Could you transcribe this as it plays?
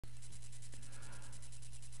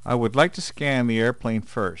I would like to scan the airplane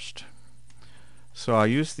first. So I'll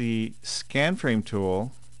use the scan frame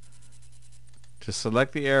tool to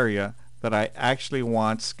select the area that I actually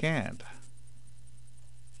want scanned.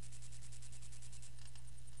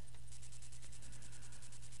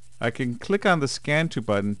 I can click on the Scan To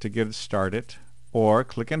button to get it started, or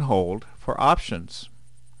click and hold for options.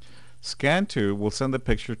 Scan To will send the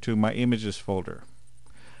picture to my Images folder.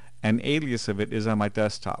 An alias of it is on my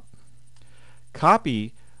desktop.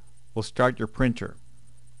 Copy will start your printer.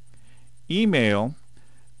 Email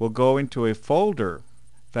will go into a folder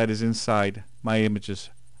that is inside my Images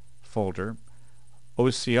folder.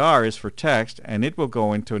 OCR is for text, and it will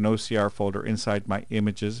go into an OCR folder inside my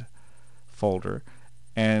Images folder,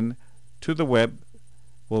 and to the web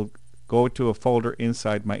will go to a folder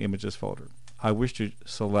inside my Images folder. I wish to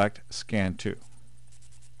select Scan To.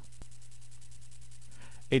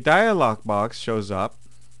 A dialog box shows up,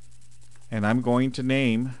 and I'm going to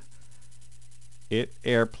name it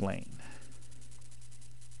Airplane.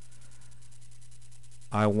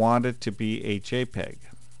 I want it to be a JPEG.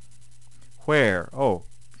 Where? Oh,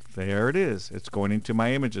 there it is. It's going into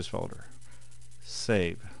my Images folder.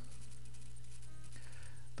 Save.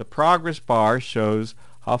 The progress bar shows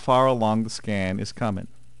how far along the scan is coming.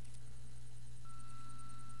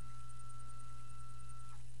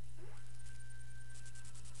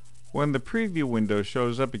 When the preview window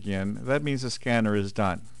shows up again, that means the scanner is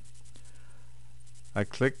done. I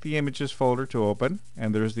click the Images folder to open,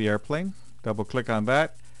 and there's the airplane. Double click on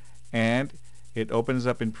that, and it opens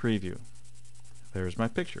up in preview. There's my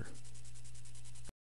picture.